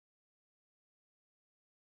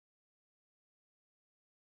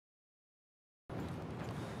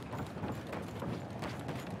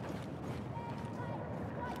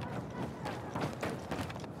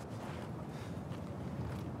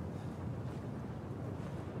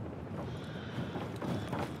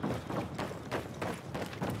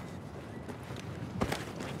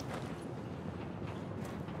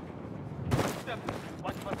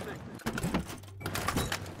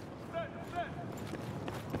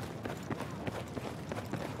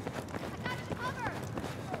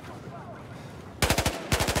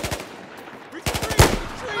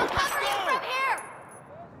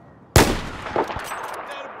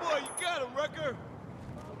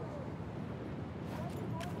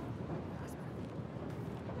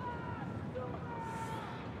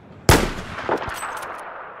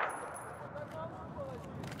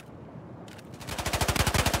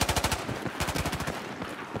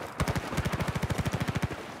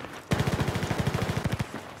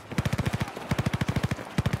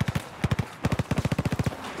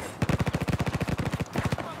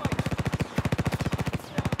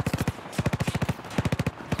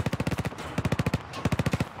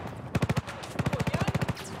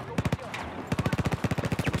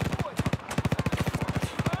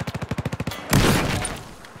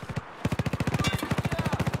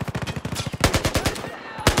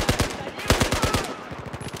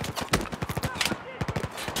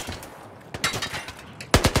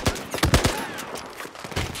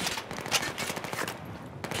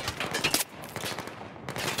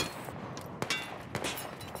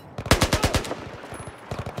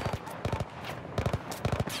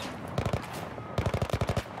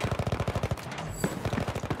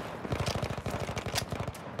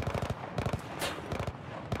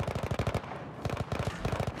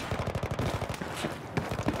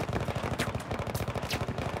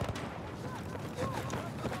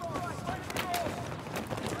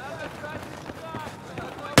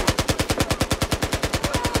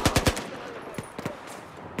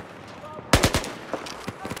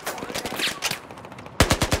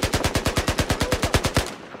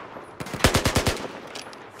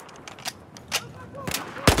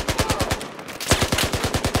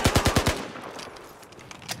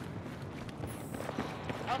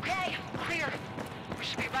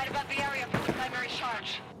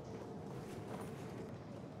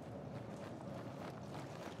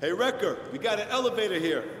Hey, Recker, we got an elevator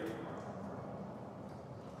here.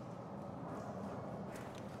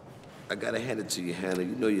 I gotta hand it to you, Hannah.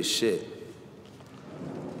 You know your shit.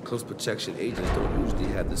 Close protection agents don't usually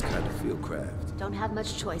have this kind of field craft. Don't have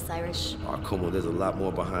much choice, Irish. Oh, come on, there's a lot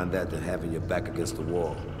more behind that than having your back against the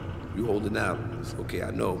wall. You holding out. It's okay, I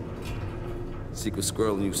know. Secret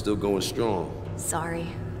Squirrel and you still going strong. Sorry.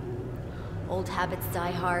 Old habits die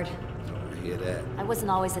hard. I hear that. I wasn't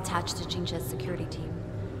always attached to Jin Jié's security team.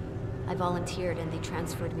 I volunteered and they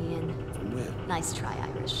transferred me in. From where? Nice try,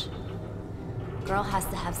 Irish. Girl has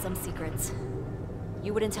to have some secrets.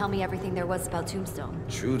 You wouldn't tell me everything there was about Tombstone.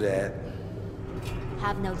 True that.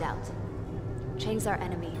 Have no doubt. Chang's our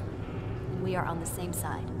enemy, and we are on the same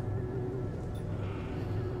side.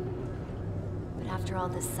 But after all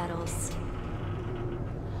this settles,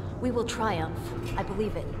 we will triumph. I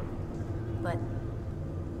believe it. But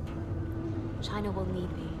China will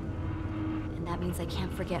need me. And that means I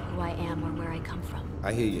can't forget who I am or where I come from.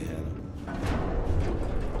 I hear you, Hannah.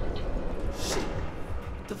 Shit.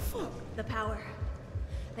 What the fuck? The power.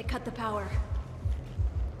 They cut the power.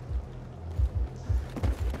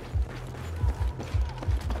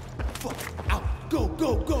 Fuck, out, go,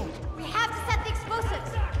 go, go. We have to set the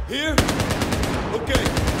explosives. Here? Okay.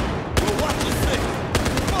 Well, watch this thing.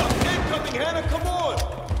 Fuck, incoming, Hannah, come on.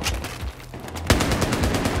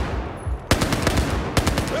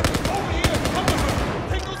 Over here, cover her.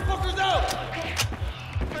 Take those fuckers out.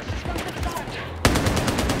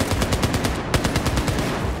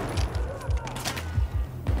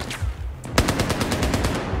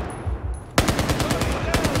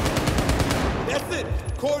 That's it.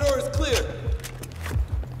 Corridor is clear.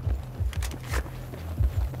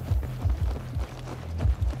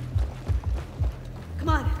 Come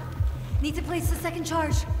on. Need to place the second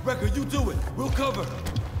charge. Recker, you do it. We'll cover.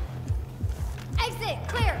 Exit!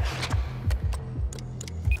 Clear!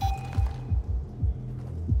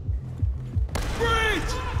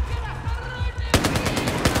 Breach!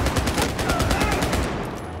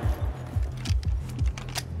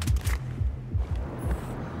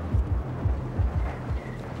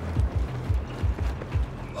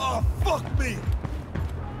 Oh, fuck me!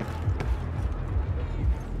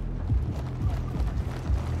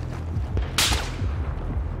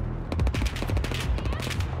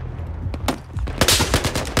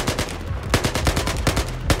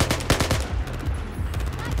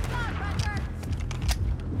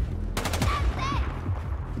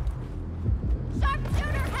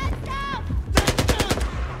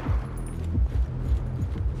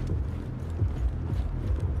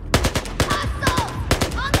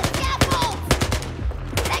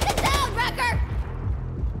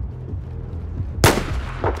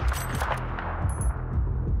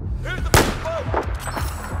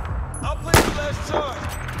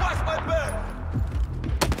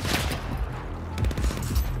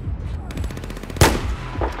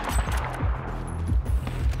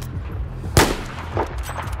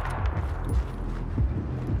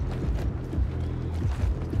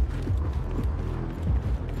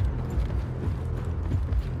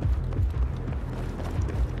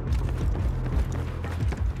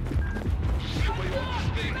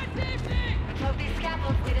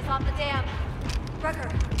 Off the dam.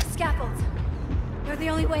 Recker, scaffolds. They're the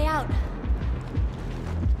only way out.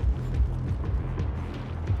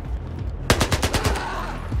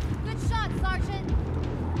 Good shot, Sergeant.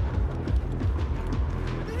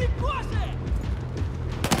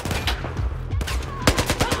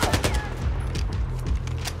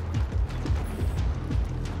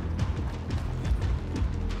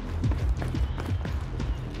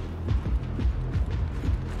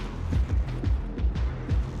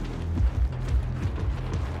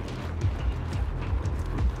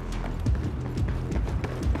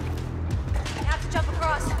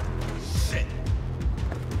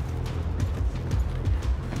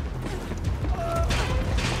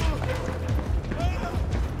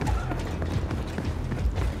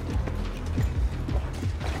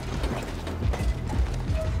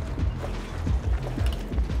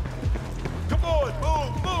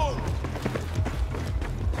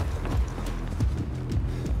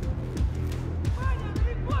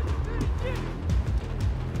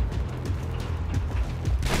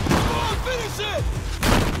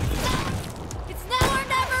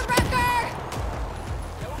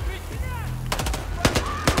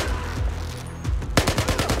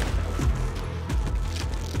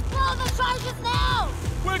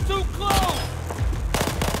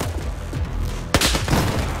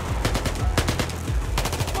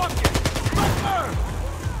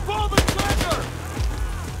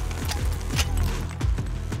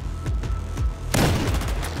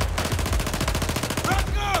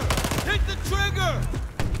 Recker!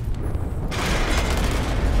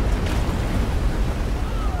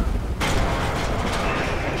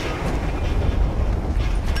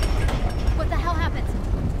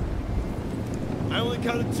 I only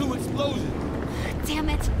counted 2 explosions. Damn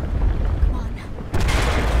it! Come on.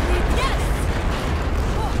 Yes!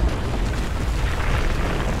 Oh.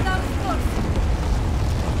 That was close.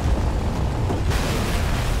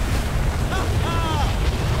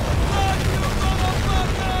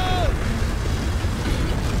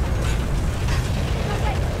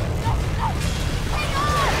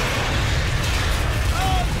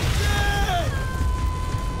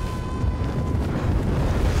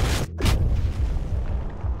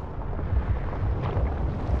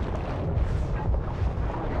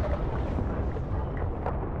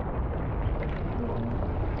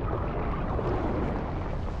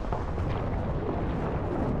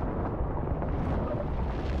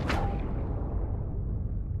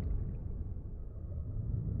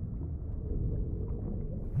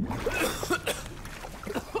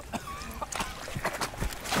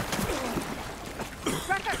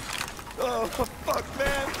 Oh, fuck,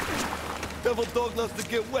 man. Devil dog loves to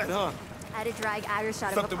get wet, huh? I had to drag Irish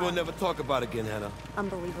out of Something we'll never talk about again, Hannah.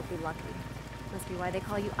 Unbelievably lucky. Must be why they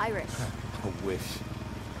call you Irish. I wish.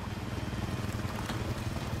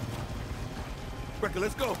 Recker,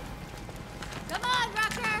 let's go. Come on,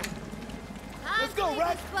 Recker! Let's go,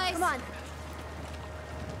 Reck! Come on.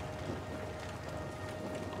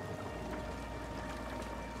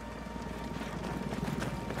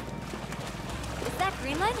 Is that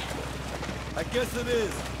Greenland? I guess it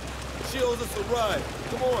is. She owes us a ride.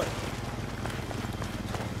 Come on.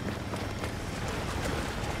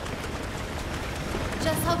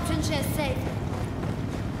 Just hope Jin Jié is safe.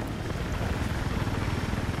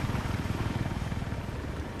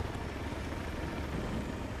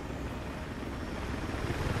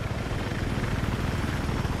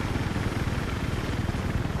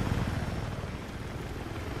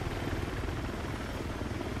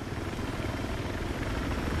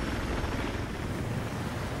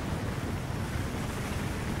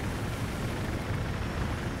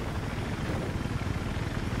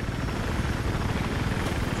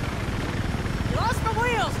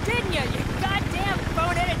 Didn't you, you goddamn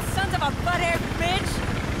bone-headed sons of a butt-haired bitch?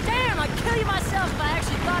 Damn, I'd kill you myself if I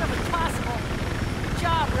actually thought it was possible. Good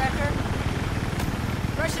job, Recker.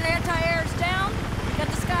 Russian anti-air is down. Got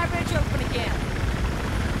the sky bridge open again.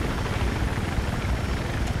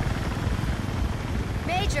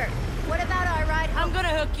 Major, what about our ride home? I'm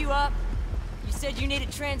gonna hook you up. You said you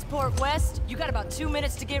needed transport west. You got about 2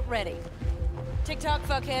 minutes to get ready. Tick-tock,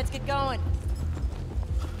 fuckheads, get going.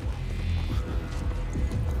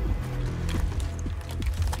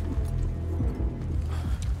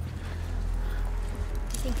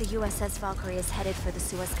 The USS Valkyrie is headed for the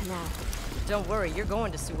Suez Canal. Don't worry, you're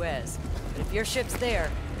going to Suez. But if your ship's there,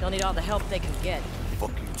 they'll need all the help they can get. What the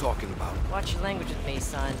fuck are you talking about? Watch your language with me,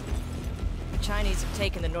 son. The Chinese have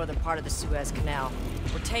taken the northern part of the Suez Canal.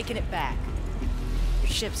 We're taking it back. Your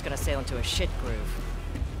ship's gonna sail into a shit groove.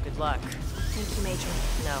 Good luck. Thank you, Major.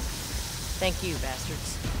 No. Thank you,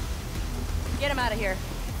 bastards. Get him out of here.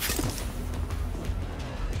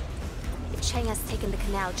 If Chang has taken the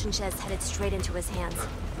canal, Jin Jié is headed straight into his hands.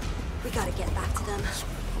 We gotta get back to them.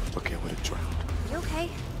 Okay, I would have drowned. You okay?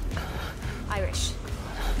 Irish.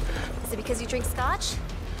 Is it because you drink scotch?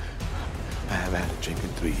 I haven't had a drink in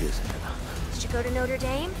 3 years, Hannah. Did you go to Notre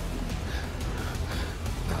Dame?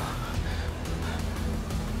 No.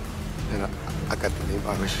 And I got the name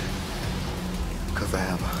Irish because I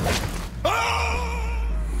have a...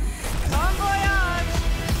 Bon voyage!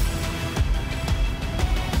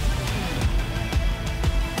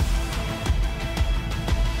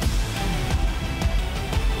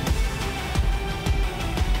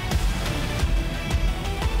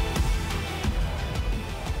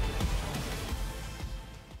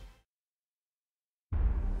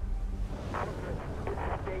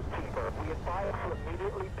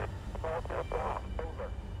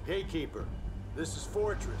 Gatekeeper, this is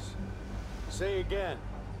Fortress. Say again.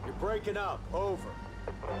 You're breaking up. Over.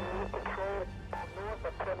 Control north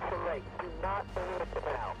of Central Lake. Do not enter the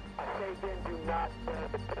canal. I say again, do not enter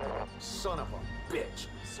the canal. Son of a bitch.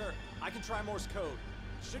 Sir, I can try Morse code.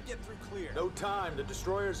 Should get through clear. No time. The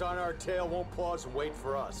destroyers on our tail won't pause and wait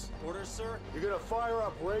for us. Orders, sir? You're gonna fire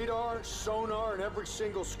up radar, sonar, and every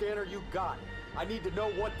single scanner you got. I need to know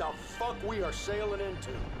what the fuck we are sailing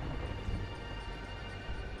into.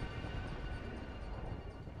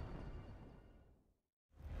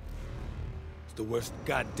 It's the worst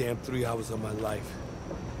goddamn 3 hours of my life.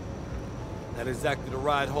 Not exactly the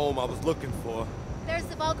ride home I was looking for. There's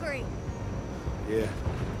the Valkyrie. Yeah.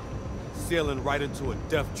 Sailing right into a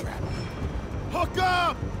death trap. Hook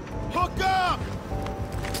up! Hook up!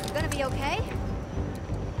 You gonna be okay?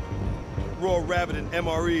 Raw Rabbit and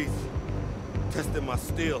MREs. Testing my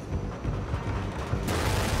steel.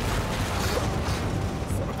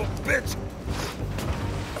 bitch!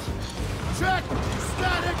 Check!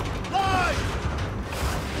 Static! Line!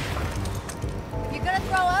 You gonna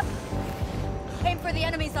throw up? Aim for the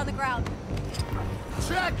enemies on the ground.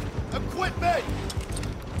 Check! Equipment!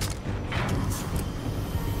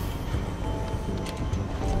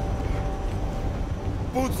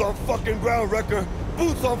 Boots on fucking ground, Recker!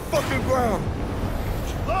 Boots on fucking ground!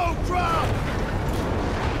 Low drop!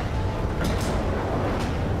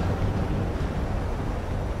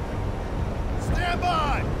 Stand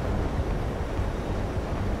by!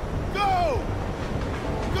 Go!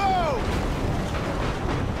 Go!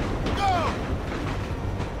 Go!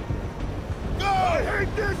 Go! I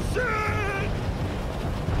hate this shit!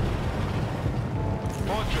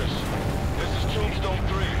 Fortress, this is Tombstone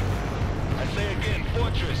 3. I say again,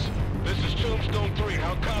 Fortress, this is Tombstone 3.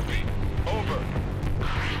 How copy? Over.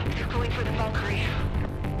 You're going for the Valkyrie.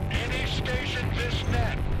 Any station this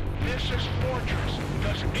net. This is Fortress.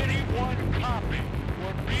 Does anyone copy?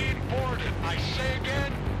 We're being boarded. I say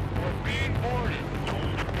again, we're being boarded.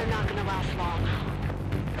 They're not gonna last long.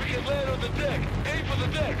 We can land on the deck. Aim for the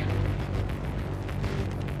deck.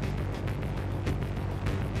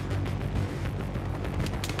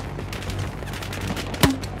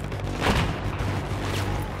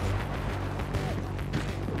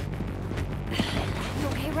 You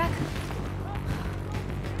okay, Reck?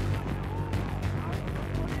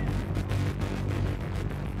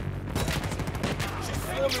 She's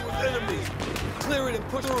swarming with enemies! Clear it and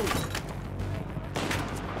push through!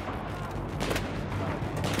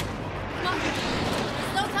 Come on!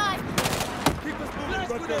 There's no time! Keep us moving,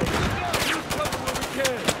 Recker! Use cover where we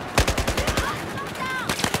can! Slow down!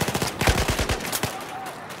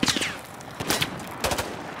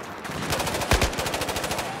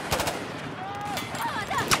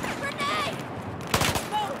 Grenade!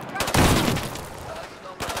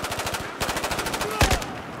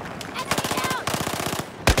 Enemy down! Let's go! Heads up!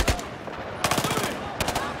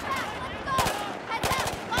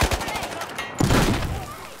 Launch grenade!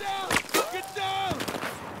 Down! Get down!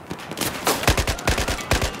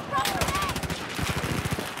 Throw grenade!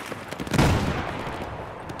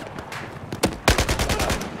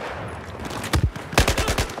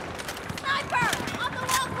 Sniper! On the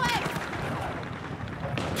walkway!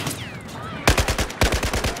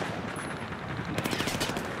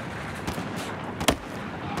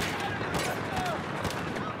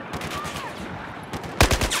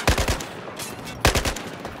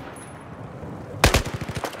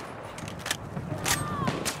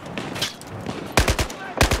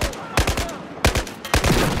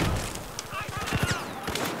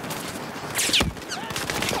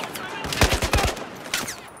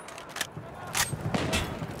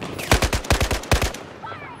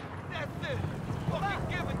 That's it! Fucking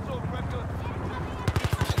give it to him, Recker!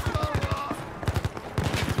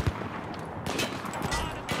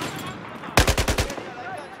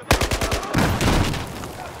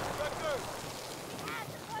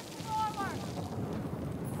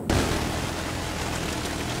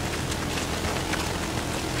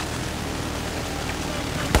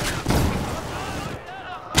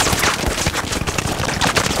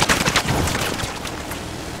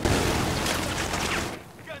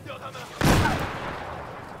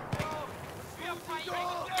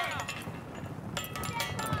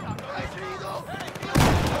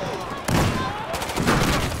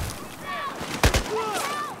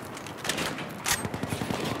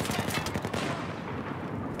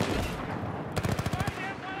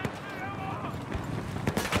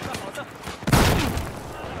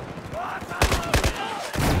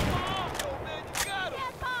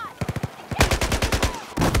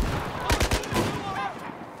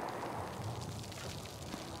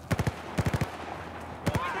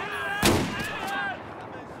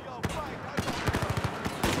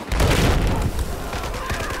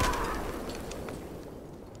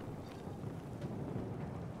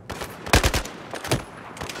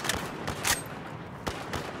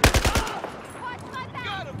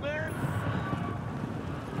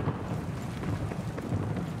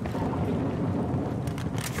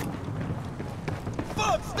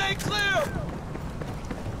 Stay clear!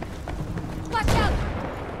 Watch out!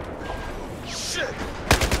 Shit!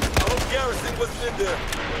 I hope Garrison wasn't in there.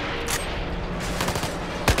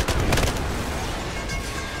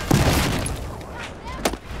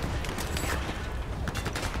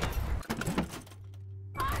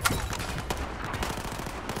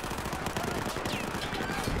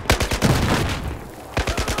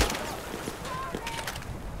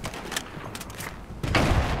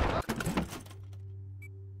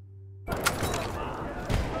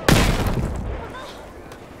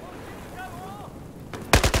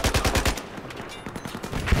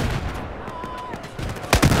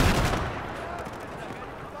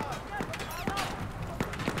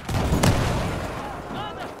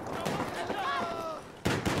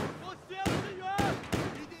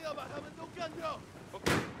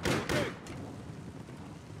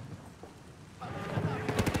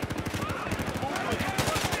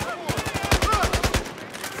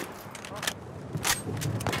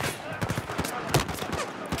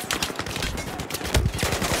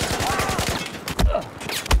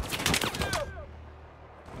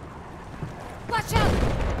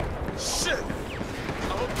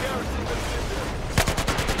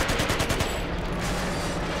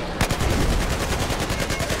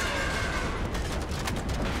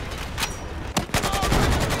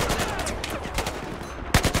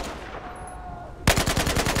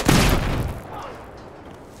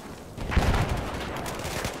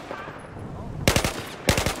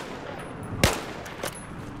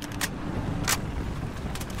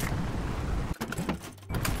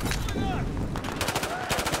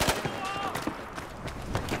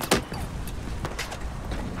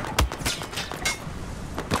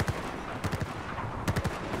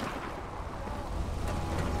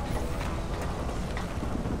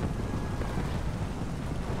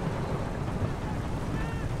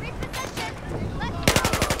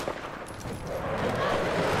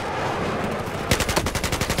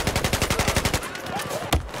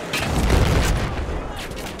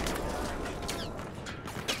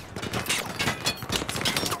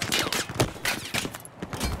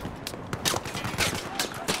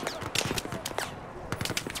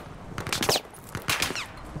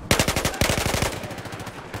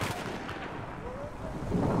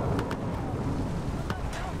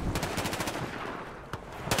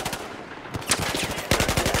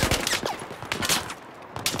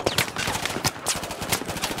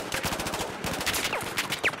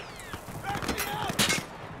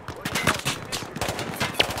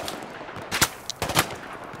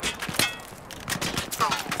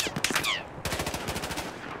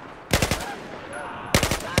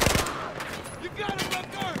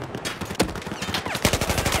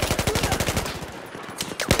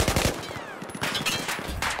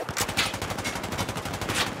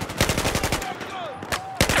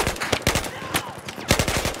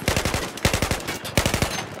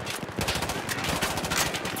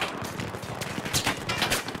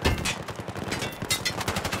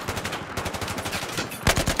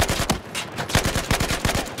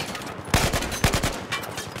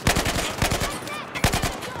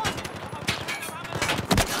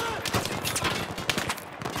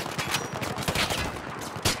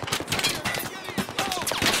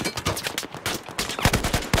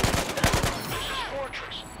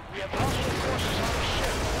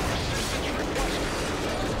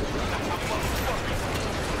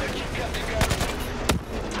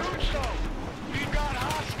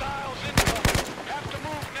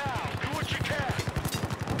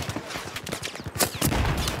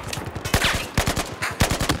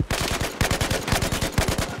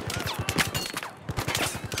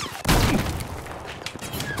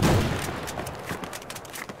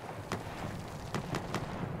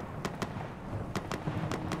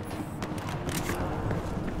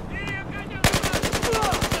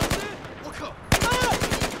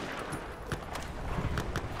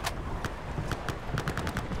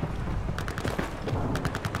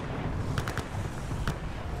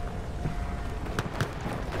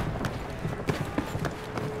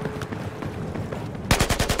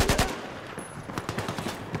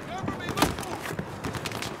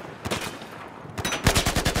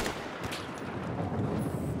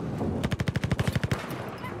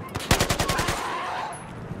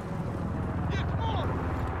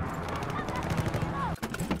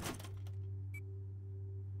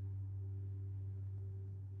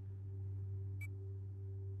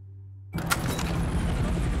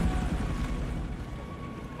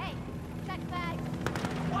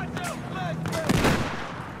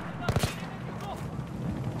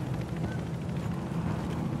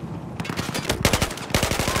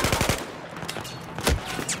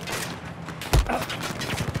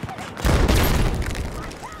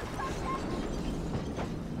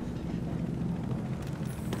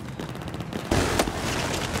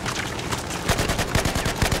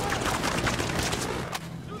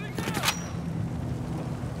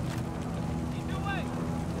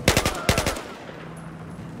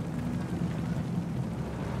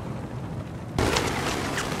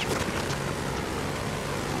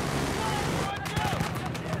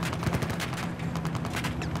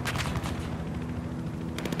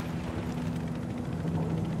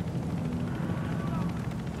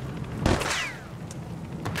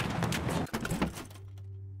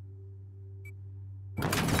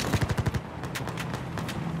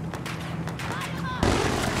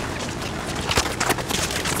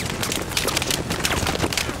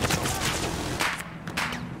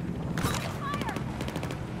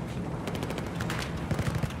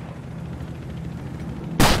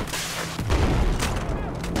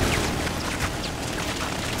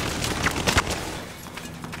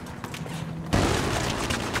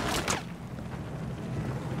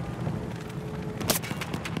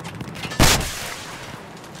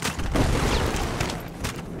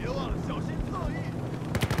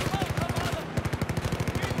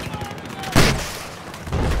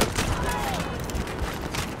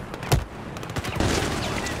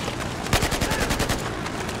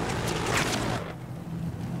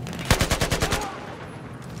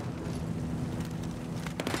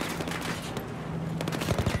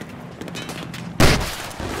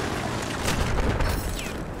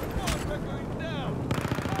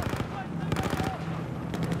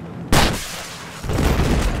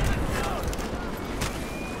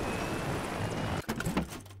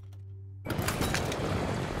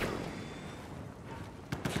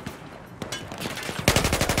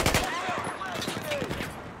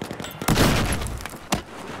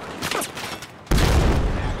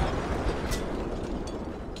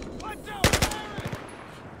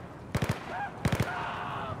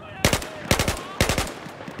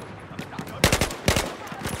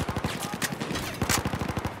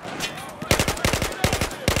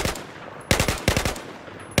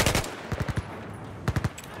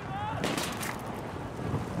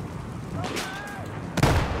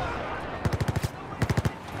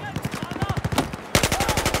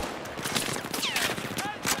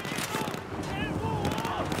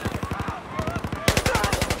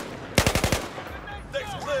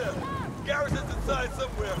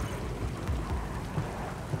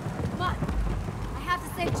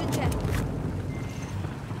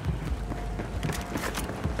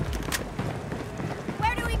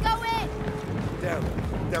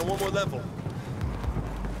 level.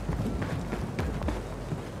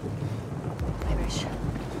 Irish.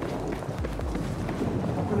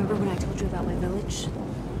 Remember when I told you about my village?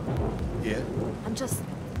 Yeah? I'm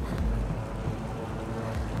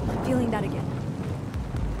feeling that again.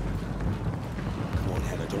 Come on,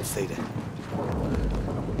 Hannah, don't say that. Right.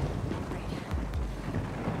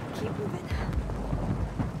 Keep moving.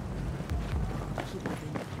 Keep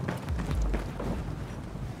moving.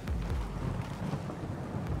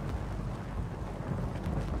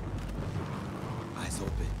 Eyes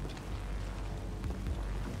open.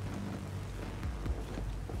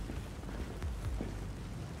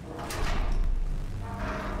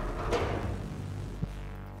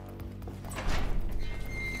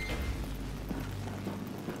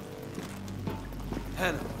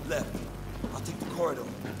 Hannah, left. I'll take the corridor.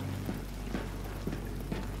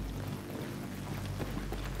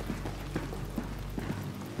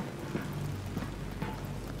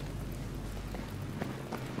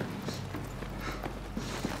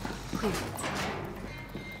 Clear.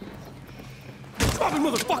 Drop it,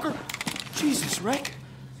 motherfucker! Jesus, Reck.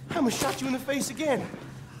 I almost shot you in the face again.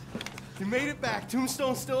 You made it back.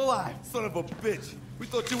 Tombstone's still alive. Son of a bitch. We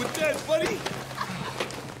thought you were dead, buddy.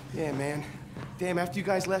 Yeah, man. Damn, after you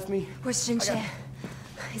guys left me, Where's Jin Jié?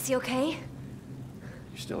 Is he okay?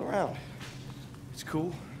 you're still around. It's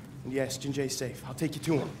cool. And yes, Jin Jié's safe. I'll take you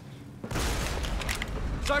to him.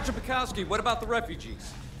 Sergeant Bukowski, what about the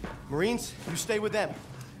refugees? Marines, you stay with them.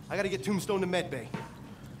 I gotta get Tombstone to medbay.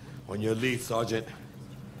 On your lead, Sergeant.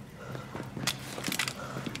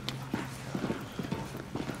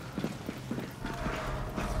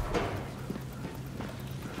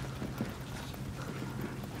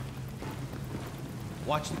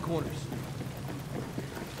 Watch the corners.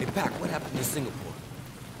 Hey, Pac, what happened in Singapore?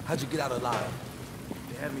 How'd you get out alive?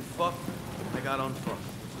 They had me fucked. I got unfucked.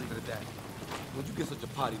 Let's leave it at that. When'd you get such a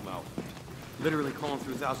potty mouth? Literally calling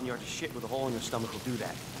through 1,000 yards of shit with a hole in your stomach will do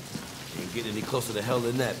that. Ain't getting any closer to hell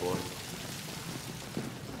than that, boy.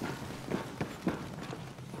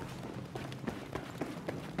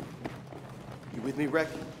 You with me, Reck?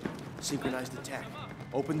 Synchronized attack.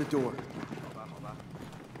 Open the door.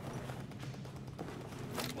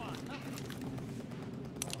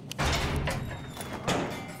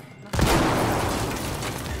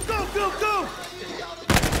 Go, go, go!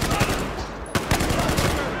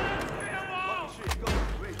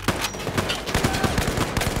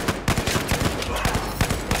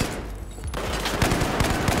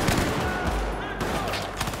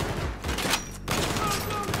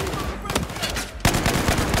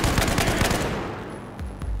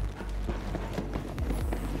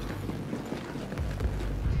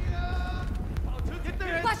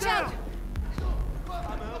 Watch out!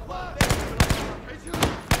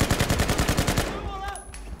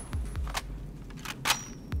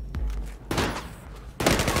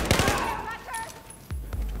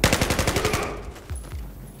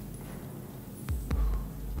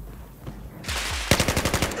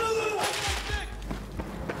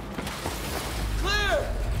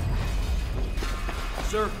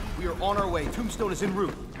 Sir, we are on our way. Tombstone is en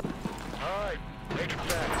route. All right, make it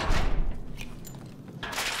fast.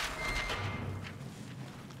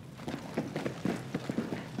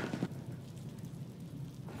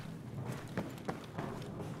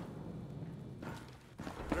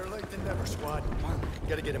 Better late than never, squad.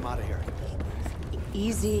 Gotta get him out of here.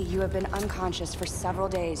 Easy. You have been unconscious for several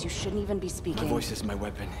days. You shouldn't even be speaking. My voice is my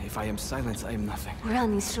weapon. If I am silent, I am nothing. 我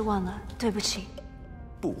让你失望了，对不起。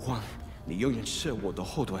不慌，你永远是我的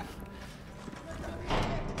后盾。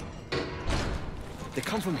They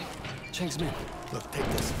come for me. Chang's men. Look, take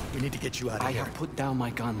this. We need to get you out of I here. have put down my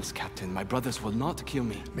guns, Captain. My brothers will not kill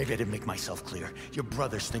me. Maybe I didn't make myself clear. Your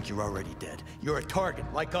brothers think you're already dead. You're a target,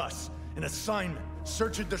 like us. An assignment.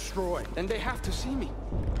 Search and destroy. And they have to see me.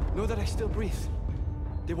 Know that I still breathe.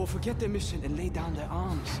 They will forget their mission and lay down their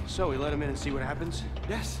arms. So, we let him in and see what happens?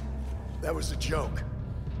 Yes. That was a joke.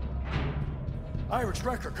 Irish,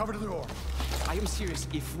 Recker, cover the door. I am serious.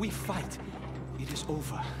 If we fight, it is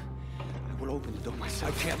over. I will open the door I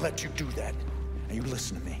myself. can't let you do that. Now you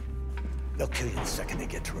listen to me. They'll kill you the second they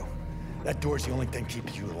get through. That door's the only thing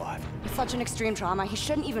keeping you alive. Such an extreme trauma. He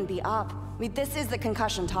shouldn't even be up. I mean, this is the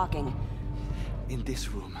concussion talking. In this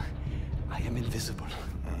room, I am invisible.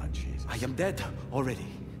 Oh, Jesus. I am dead already.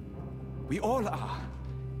 We all are.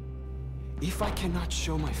 If I cannot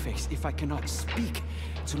show my face, if I cannot speak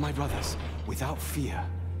to my brothers without fear,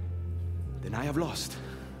 then I have lost.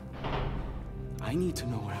 I need to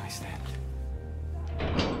know where I stand.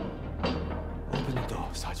 Open the door,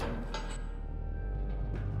 Sergeant.